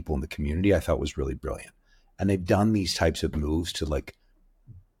many people in the community, I thought was really brilliant. And they've done these types of moves to like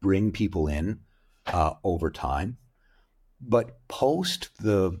bring people in over time. But post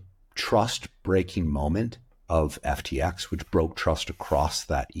the trust breaking moment of FTX, which broke trust across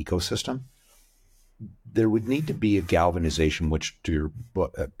that ecosystem, there would need to be a galvanization, which, to your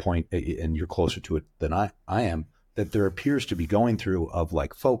point, and you're closer to it than I am, that there appears to be going through, of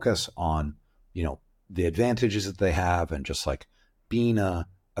like focus on, the advantages that they have, and just like being a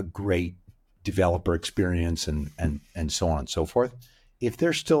great developer experience, and so on and so forth. If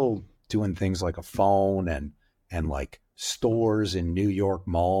they're still doing things like a phone and like stores in New York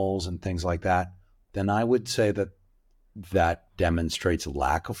malls and things like that, then I would say that demonstrates a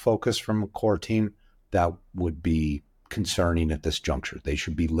lack of focus from a core team that would be concerning at this juncture. They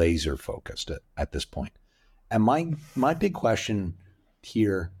should be laser focused at this point. And my big question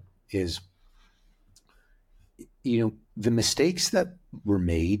here is, the mistakes that were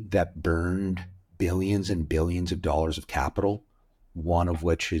made that burned billions and billions of dollars of capital, one of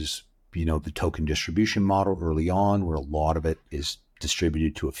which is, the token distribution model early on, where a lot of it is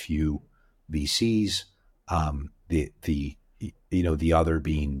distributed to a few VCs. The other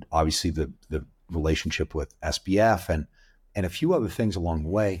being obviously the relationship with SBF and a few other things along the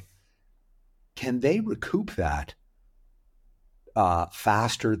way. Can they recoup that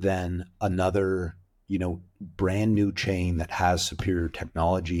faster than another, brand new chain that has superior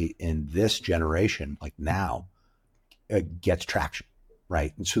technology in this generation, like now, gets traction,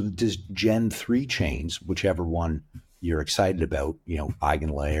 right? And so does Gen 3 chains, whichever one you're excited about,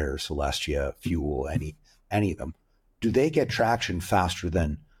 Eigenlayer, Celestia, Fuel, any of them, do they get traction faster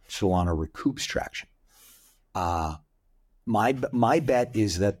than Solana recoups traction? My bet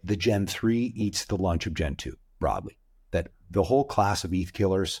is that the Gen 3 eats the lunch of Gen 2 broadly, that the whole class of ETH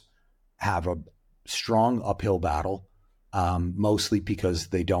killers have a strong uphill battle, mostly because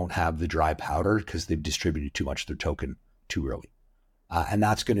they don't have the dry powder, because they've distributed too much of their token too early. And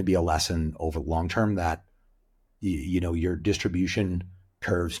that's going to be a lesson over the long term, that your distribution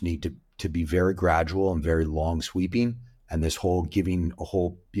curves need to be very gradual and very long sweeping. And this whole giving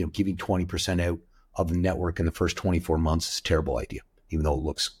 20% out of the network in the first 24 months is a terrible idea, even though it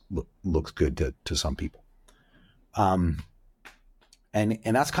looks good to some people. And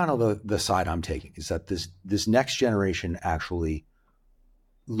that's kind of the side I'm taking, is that this next generation actually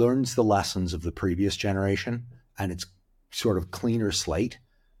learns the lessons of the previous generation, and it's sort of cleaner slate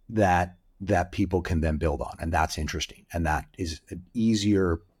that people can then build on. And that's interesting. And that is an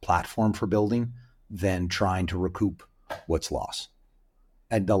easier platform for building than trying to recoup what's lost.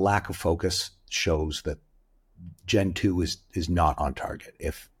 And the lack of focus shows that Gen 2 is not on target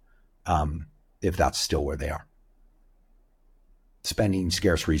if that's still where they are. Spending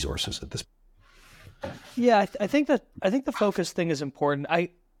scarce resources at this point. Yeah, I think the focus thing is important. I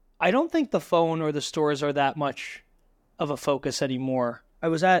don't think the phone or the stores are that much of a focus anymore. I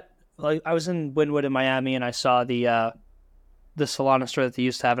was in Wynwood in Miami, and I saw the Solana store that they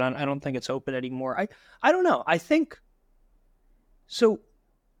used to have, and I don't think it's open anymore. I don't know. I think so.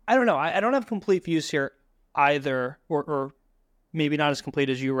 I don't know. I don't have complete views here either, or maybe not as complete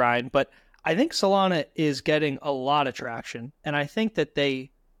as you, Ryan, but I think Solana is getting a lot of traction, and I think that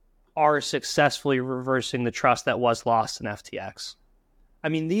they are successfully reversing the trust that was lost in FTX. I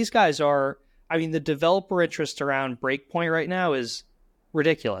mean, these guys are, the developer interest around Breakpoint right now is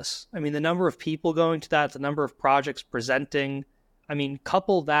ridiculous. I mean, the number of people going to that, the number of projects presenting,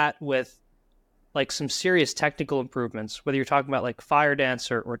 couple that with like some serious technical improvements, whether you're talking about like Fire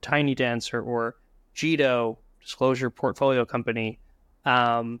Dancer or Tiny Dancer or Jito, Disclosure Portfolio Company.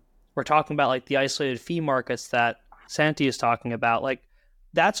 We're talking about like the isolated fee markets that Santi is talking about. Like,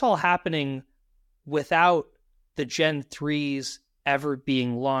 that's all happening without the Gen 3s ever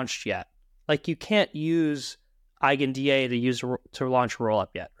being launched yet. Like, you can't use EigenDA to launch a rollup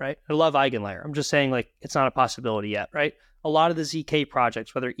yet, right? I love EigenLayer. I'm just saying, like, it's not a possibility yet, right? A lot of the ZK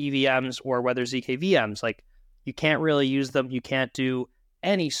projects, whether EVMs or whether ZKVMs, like, you can't really use them. You can't do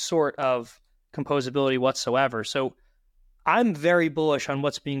any sort of composability whatsoever. So I'm very bullish on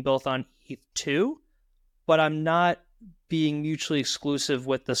what's being built on ETH2, but I'm not being mutually exclusive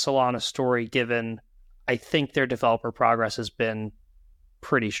with the Solana story, given I think their developer progress has been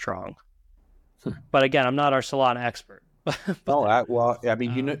pretty strong. But again, I'm not our Solana expert. You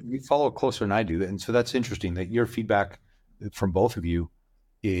follow it closer than I do. And so that's interesting that your feedback from both of you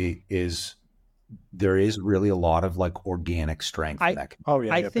is there is really a lot of like organic strength. I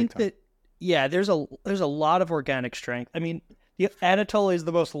think that, there's a lot of organic strength. I mean, Anatoly is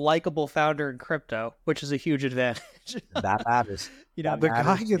the most likable founder in crypto, which is a huge advantage. That matters.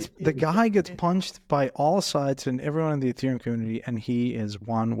 The guy gets punched by all sides and everyone in the Ethereum community, and he is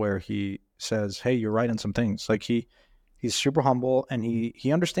one where he says, "Hey, you're right on some things." Like, he's super humble, and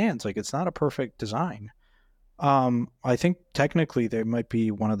he understands, like, it's not a perfect design. I think technically they might be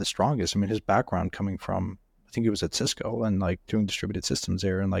one of the strongest. I mean, his background coming from, I think he was at Cisco and like doing distributed systems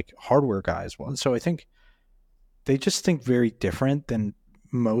there and like hardware guys. Well, so I think they just think very different than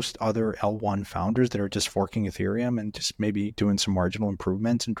most other L1 founders that are just forking Ethereum and just maybe doing some marginal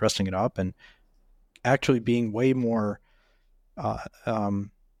improvements and dressing it up and actually being way more,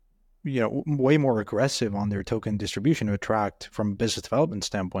 way more aggressive on their token distribution to attract, from a business development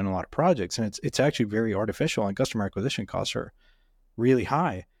standpoint, a lot of projects. And it's actually very artificial, and customer acquisition costs are really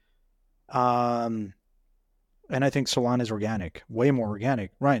high. And I think Solana is organic, way more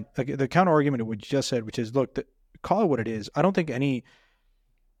organic. Ryan, the counter argument to what you just said, which is, look, call it what it is. I don't think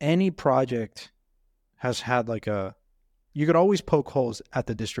any project has had like you could always poke holes at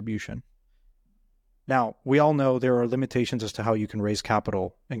the distribution. Now, we all know there are limitations as to how you can raise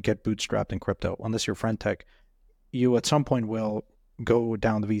capital and get bootstrapped in crypto. Unless you're Friendtech, you at some point will go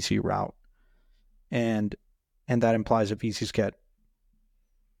down the VC route. And that implies that VCs get,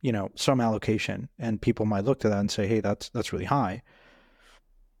 some allocation, and people might look to that and say, hey, that's really high.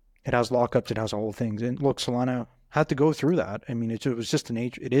 It has lockups, it has all things. And look, Solana had to go through that. I mean, it was just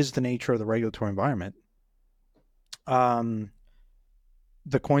it is the nature of the regulatory environment. The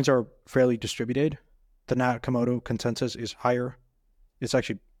coins are fairly distributed. The Nakamoto consensus is higher. It's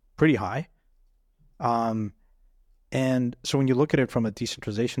actually pretty high. And so when you look at it from a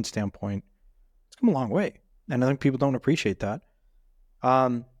decentralization standpoint, it's come a long way. And I think people don't appreciate that.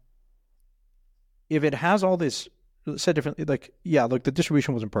 If it has all this, said differently, look, the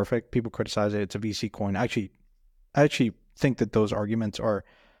distribution wasn't perfect. People criticize it. It's a VC coin. I actually think that those arguments are,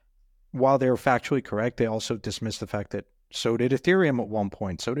 while they're factually correct, they also dismiss the fact that so did Ethereum at one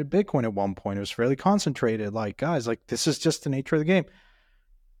point. So did Bitcoin at one point. It was fairly concentrated. Like, guys, like, this is just the nature of the game.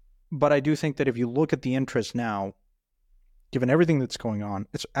 But I do think that if you look at the interest now, given everything that's going on,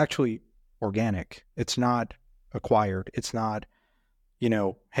 it's actually organic. It's not acquired. It's not,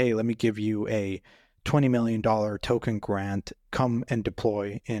 hey, let me give you a $20 million token grant, come and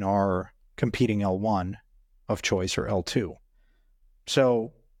deploy in our competing L1 of choice or L2.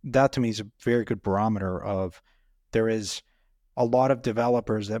 So that to me is a very good barometer of there is a lot of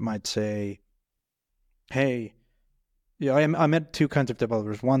developers that might say, hey, yeah, I met two kinds of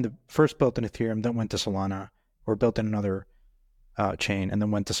developers. One that first built in Ethereum, then went to Solana, or built in another chain, and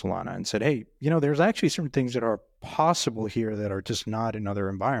then went to Solana and said, hey, there's actually certain things that are possible here that are just not in other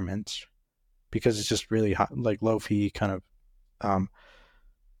environments because it's just really high, like low fee kind of,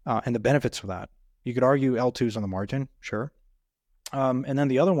 and the benefits of that. You could argue L2s on the margin, sure. And then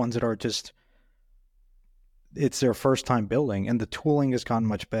the other ones that are just, it's their first time building, and the tooling has gotten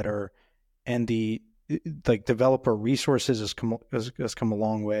much better, and the like developer resources has come a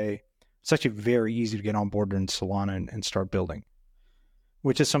long way. It's actually very easy to get on board in Solana and start building,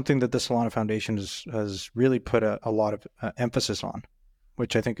 which is something that the Solana Foundation has really put a lot of emphasis on,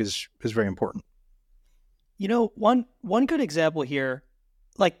 which I think is very important. One good example here,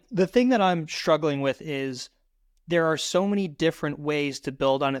 like the thing that I'm struggling with is there are so many different ways to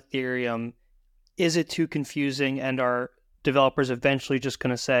build on Ethereum. Is it too confusing? And are developers eventually just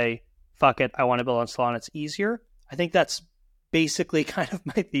going to say, fuck it, I want to build on Solana, it's easier? I think that's basically kind of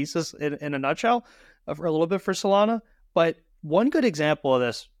my thesis in a nutshell for a little bit for Solana. But one good example of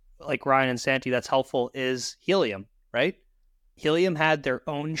this, like Ryan and Santi, that's helpful is Helium, right? Helium had their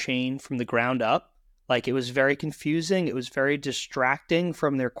own chain from the ground up. Like it was very confusing. It was very distracting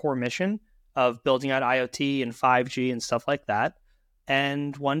from their core mission of building out IoT and 5G and stuff like that.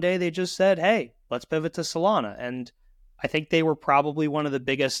 And one day they just said, hey, let's pivot to Solana. And I think they were probably one of the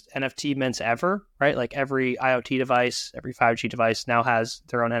biggest NFT mints ever, right? Like every IoT device, every 5G device now has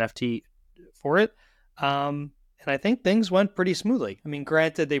their own NFT for it. And I think things went pretty smoothly. I mean,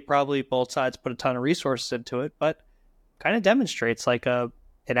 granted, they probably both sides put a ton of resources into it, but kind of demonstrates like an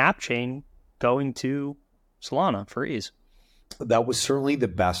app chain going to Solana for ease. That was certainly the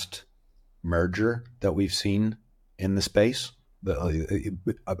best merger that we've seen in the space.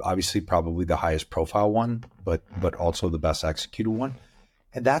 Obviously, probably the highest profile one, but also the best executed one.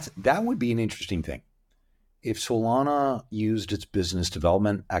 And that would be an interesting thing. If Solana used its business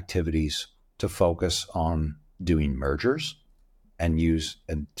development activities to focus on doing mergers and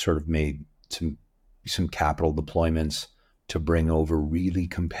sort of made some capital deployments to bring over really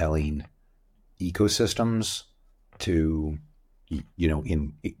compelling ecosystems to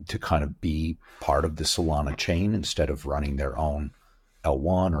to kind of be part of the Solana chain instead of running their own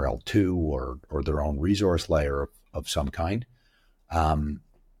L1 or L2 or their own resource layer of some kind.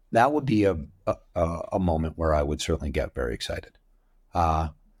 That would be a moment where I would certainly get very excited.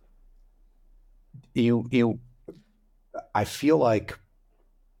 I feel like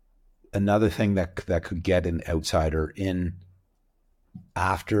another thing that could get an outsider in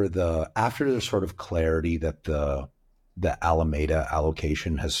after the sort of clarity that the Alameda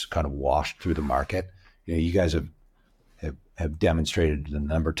allocation has kind of washed through the market. You guys have demonstrated a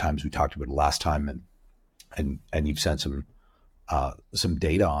number of times. We talked about it last time, and you've sent some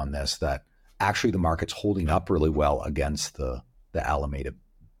data on this that actually the market's holding up really well against the Alameda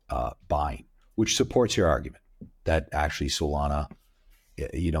buying, which supports your argument that actually Solana,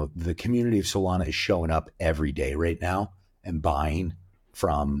 the community of Solana is showing up every day right now and buying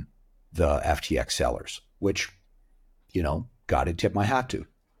from the FTX sellers, which, got to tip my hat to.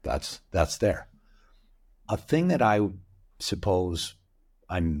 That's there. A thing that I suppose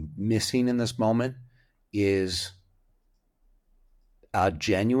I'm missing in this moment is a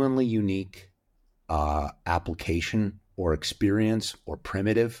genuinely unique application or experience or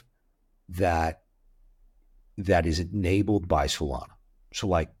primitive that is enabled by Solana. So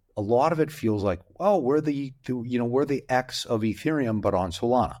like a lot of it feels like, oh, we're the X of Ethereum, but on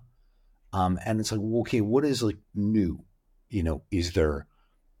Solana. And it's like, okay, what is like new? Is there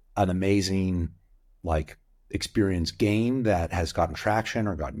an amazing like experience game that has gotten traction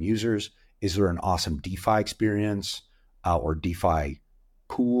or gotten users? Is there an awesome DeFi experience or DeFi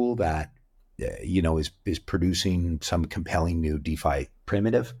pool that is producing some compelling new DeFi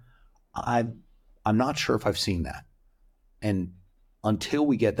primitive? I'm not sure if I've seen that. And until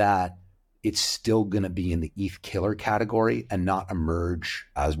we get that, it's still going to be in the ETH killer category and not emerge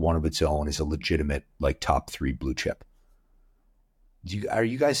as one of its own as a legitimate like top 3 blue chip. Are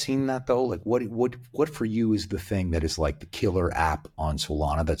you guys seeing that though? Like what for you is the thing that is like the killer app on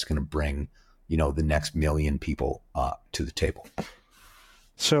Solana that's going to bring, the next million people to the table?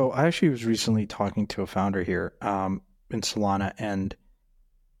 So I actually was recently talking to a founder here in Solana, and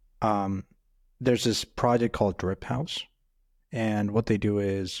there's this project called Drip House. And what they do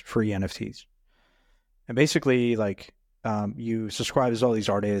is free NFTs. And basically, like, you subscribe to all these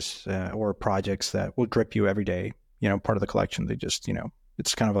artists or projects that will drip you every day, part of the collection. They just,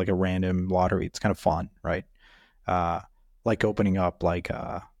 it's kind of like a random lottery. It's kind of fun, right? Like opening up, like,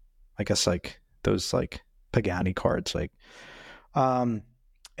 I guess, like those, like, Pagani cards. Like, And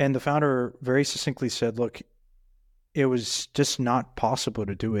the founder very succinctly said, look, it was just not possible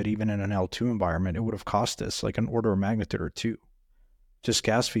to do it even in an L2 environment. It would have cost us like an order of magnitude or two, just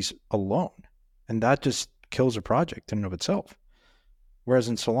gas fees alone. And that just kills a project in and of itself. Whereas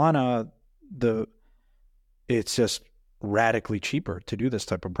in Solana, it's just radically cheaper to do this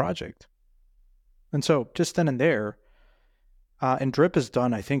type of project. And so just then and there, and Drip has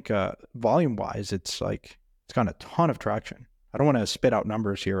done, I think, volume-wise, it's gotten a ton of traction. I don't want to spit out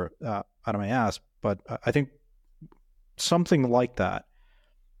numbers here out of my ass, but I think something like that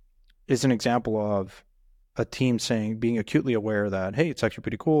is an example of a team being acutely aware that, hey, it's actually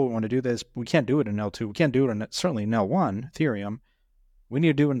pretty cool. We want to do this. We can't do it in L2. We can't do it in certainly in L1 Ethereum. We need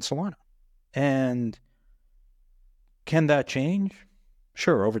to do it in Solana. And can that change?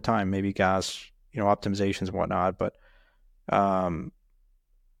 Sure, over time, maybe gas, optimizations and whatnot. But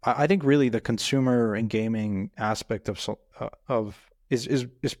I think really the consumer and gaming aspect is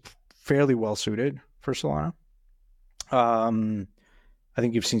fairly well suited for Solana. I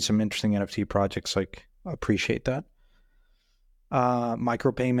think you've seen some interesting NFT projects appreciate that.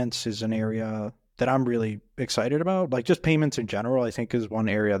 Micropayments is an area that I'm really excited about. Like just payments in general, I think is one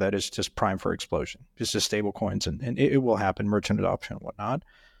area that is just prime for explosion. Just as stable coins and it will happen, merchant adoption and whatnot.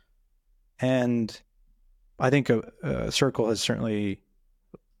 And I think Circle has certainly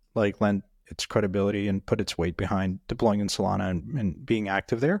lent its credibility and put its weight behind deploying in Solana and being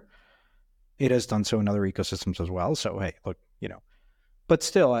active there. It has done so in other ecosystems as well. So hey, look, but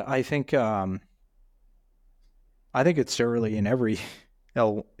still, I think it's early in every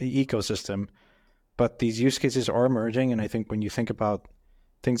ecosystem, but these use cases are emerging. And I think when you think about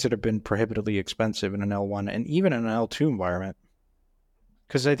things that have been prohibitively expensive in an L1 and even in an L2 environment,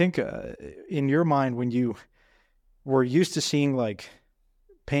 because I think in your mind, when you were used to seeing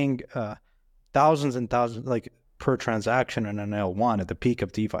paying thousands and thousands per transaction in an L1 at the peak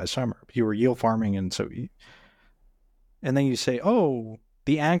of DeFi summer, you were yield farming, and then you say, oh,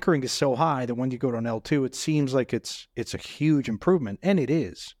 the anchoring is so high that when you go to an L2, it seems like it's a huge improvement, and it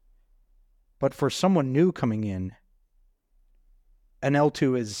is. But for someone new coming in, an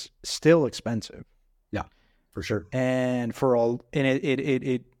L2 is still expensive. Yeah, for sure. And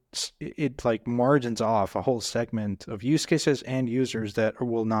it margins off a whole segment of use cases and users that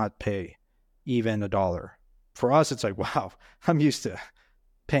will not pay even $1. For us, it's wow, I'm used to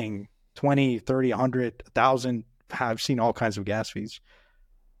paying 20, 30, 100, 1,000. I've seen all kinds of gas fees.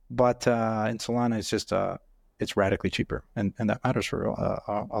 But in Solana, it's just it's radically cheaper, and that matters for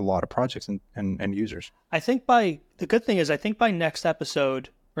a lot of projects and users. I think the good thing is I think by next episode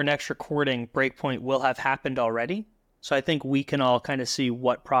or next recording, Breakpoint will have happened already. So I think we can all kind of see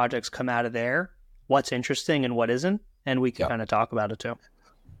what projects come out of there, what's interesting and what isn't, and we can kind of talk about it too.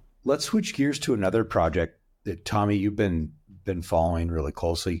 Let's switch gears to another project that, Tommy, you've been following really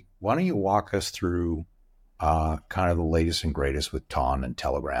closely. Why don't you walk us through kind of the latest and greatest with TON and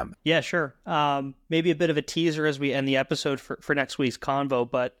Telegram? Yeah, sure. Maybe a bit of a teaser as we end the episode for next week's convo,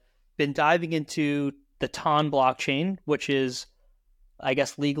 but been diving into the TON blockchain, which is, I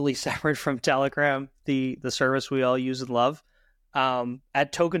guess, legally separate from Telegram, the service we all use and love.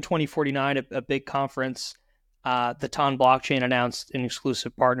 At Token 2049, a big conference, the TON blockchain announced an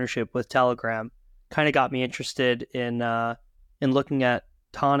exclusive partnership with Telegram. Kind of got me interested in looking at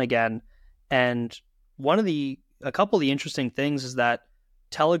TON again. And a couple of the interesting things is that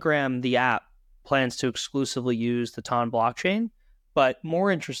Telegram, the app, plans to exclusively use the TON blockchain. But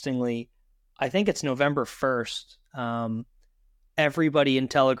more interestingly, I think it's November 1st. Everybody in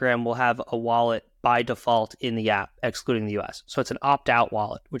Telegram will have a wallet by default in the app, excluding the US. So it's an opt-out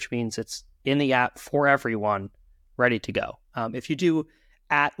wallet, which means it's in the app for everyone, ready to go. If you do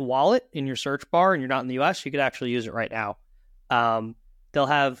 @wallet in your search bar and you're not in the US, you could actually use it right now. They'll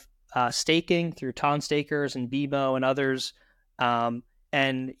have staking through TON stakers and BMO and others.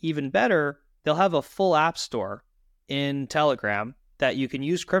 And even better, they'll have a full app store in Telegram that you can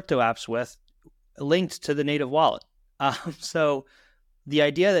use crypto apps with, linked to the native wallet. So the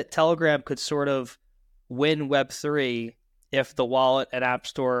idea that Telegram could sort of win Web3 if the wallet and app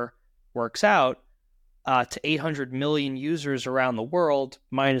store works out to 800 million users around the world,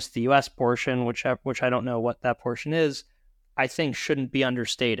 minus the US portion, which I don't know what that portion is, I think shouldn't be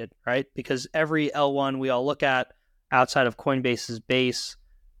understated, right? Because every L1 we all look at outside of Coinbase's base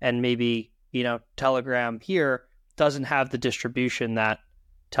and maybe, Telegram here doesn't have the distribution that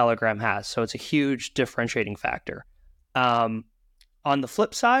Telegram has. So it's a huge differentiating factor. On the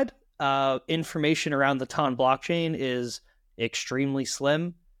flip side, information around the TON blockchain is extremely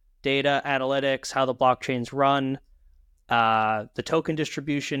slim. Data, analytics, how the blockchains run. The token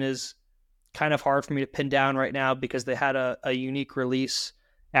distribution is kind of hard for me to pin down right now because they had a unique release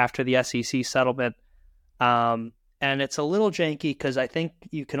after the SEC settlement. And it's a little janky because I think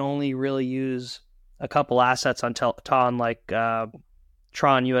you can only really use a couple assets on Ton, like Tron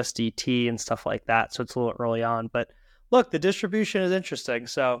USDT and stuff like that. So it's a little early on. But look, the distribution is interesting.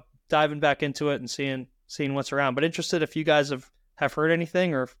 So diving back into it and seeing what's around. But interested if you guys have heard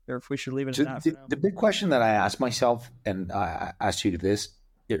anything or if we should leave it at that for now. The big question that I asked myself, and I asked you this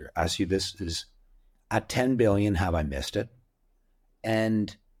is, at 10 billion, have I missed it?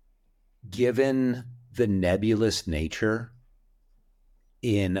 And given the nebulous nature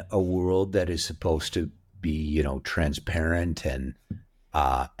in a world that is supposed to be, transparent and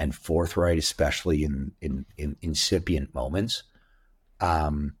forthright, especially in incipient moments,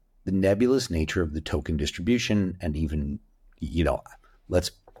 the nebulous nature of the token distribution, and even,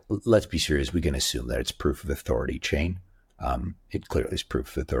 let's be serious. We can assume that it's proof of authority chain. It clearly is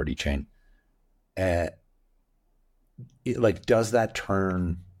proof of authority chain. Does that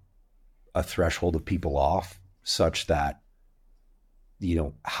turn a threshold of people off such that,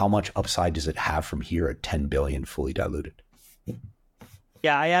 how much upside does it have from here at 10 billion fully diluted?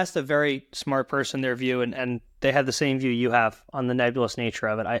 Yeah, I asked a very smart person their view, and they had the same view you have on the nebulous nature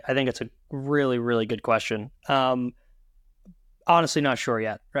of it. I think it's a really, really good question. Honestly, not sure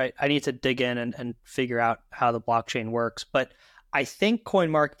yet, right? I need to dig in and figure out how the blockchain works. But I think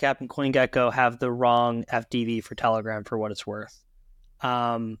CoinMarketCap and CoinGecko have the wrong FDV for Telegram for what it's worth.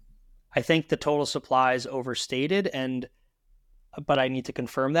 I think the total supply is overstated, but I need to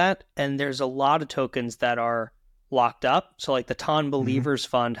confirm that. And there's a lot of tokens that are locked up. So like the Ton Believers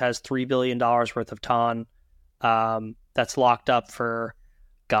Fund has $3 billion worth of Ton that's locked up for,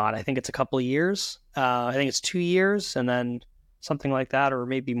 I think it's a couple of years. I think it's 2 years and then something like that, or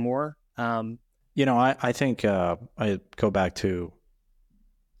maybe more. I think I go back to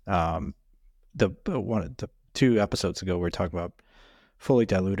the 2 episodes ago, we were talking about fully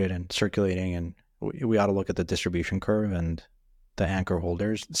diluted and circulating, and we ought to look at the distribution curve and the anchor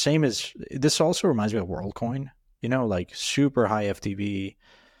holders. Same as this also reminds me of WorldCoin, like super high FDV,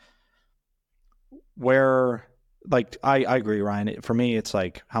 where I agree, Ryan. For me, it's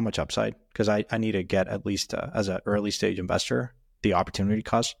like how much upside, because I need to get at least as an early stage investor the opportunity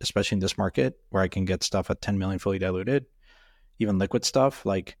cost, especially in this market where I can get stuff at 10 million fully diluted, even liquid stuff.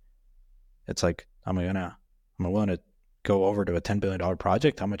 It's like, am I willing to go over to a $10 billion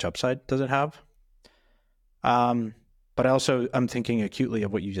project? How much upside does it have? But I'm thinking acutely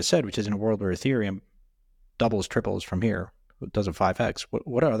of what you just said, which is in a world where Ethereum doubles, triples from here, it does a 5x.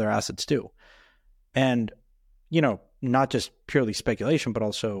 What do other assets do? And, not just purely speculation, but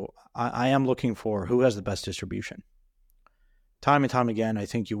also I am looking for who has the best distribution. Time and time again, I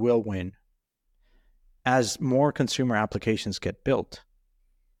think you will win. As more consumer applications get built,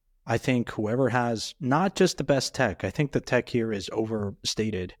 I think whoever has not just the best tech, I think the tech here is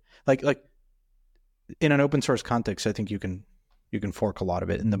overstated. Like in an open source context, I think you can fork a lot of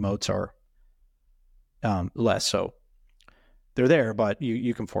it, and the moats are less. So they're there, but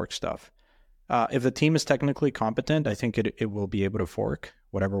you can fork stuff. If the team is technically competent, I think it will be able to fork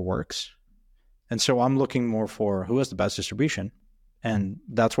whatever works. And so I'm looking more for who has the best distribution. And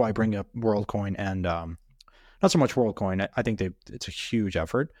that's why I bring up WorldCoin and not so much WorldCoin. I think it's a huge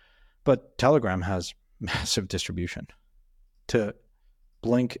effort, but Telegram has massive distribution to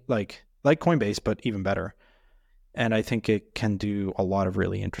Blink, like Coinbase, but even better. And I think it can do a lot of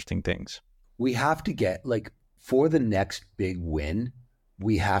really interesting things. We have to get, for the next big win,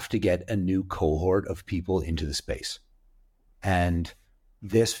 we have to get a new cohort of people into the space. And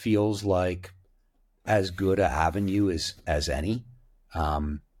this feels like as good an avenue as any.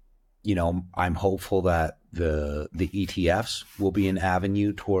 I'm hopeful that the ETFs will be an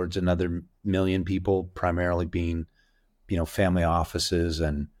avenue towards another million people, primarily being, family offices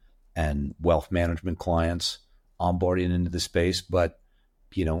and wealth management clients onboarding into the space. But,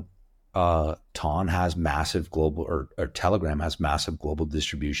 Ton has massive global, or Telegram has massive global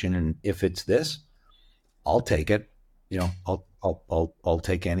distribution. And if it's this, I'll take it. I'll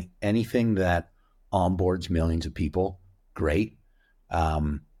take anything that onboards millions of people. Great.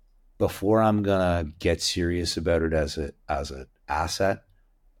 Before I'm gonna get serious about it as an asset,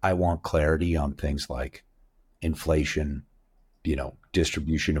 I want clarity on things like inflation,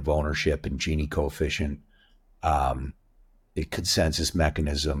 distribution of ownership and Gini coefficient, a consensus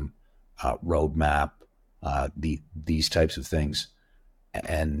mechanism, roadmap, these types of things.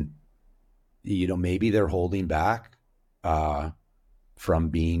 And, maybe they're holding back from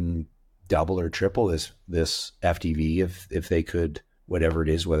being double or triple this FDV if they could, whatever it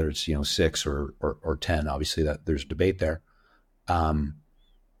is, whether it's 6 or 10. Obviously that there's debate there.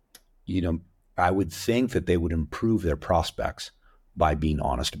 I would think that they would improve their prospects by being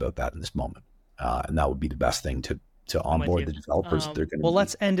honest about that in this moment. And that would be the best thing to onboard the developers that they're going to Well,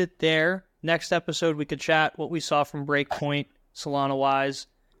 let's end it there. Next episode, we could chat what we saw from Breakpoint, Solana-wise.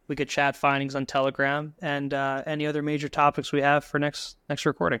 We could chat findings on Telegram and any other major topics we have for next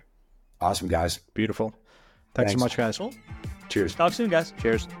recording. Awesome, guys. Beautiful. Thanks so much, guys. Cool. Cheers. Talk soon, guys.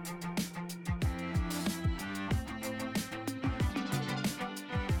 Cheers.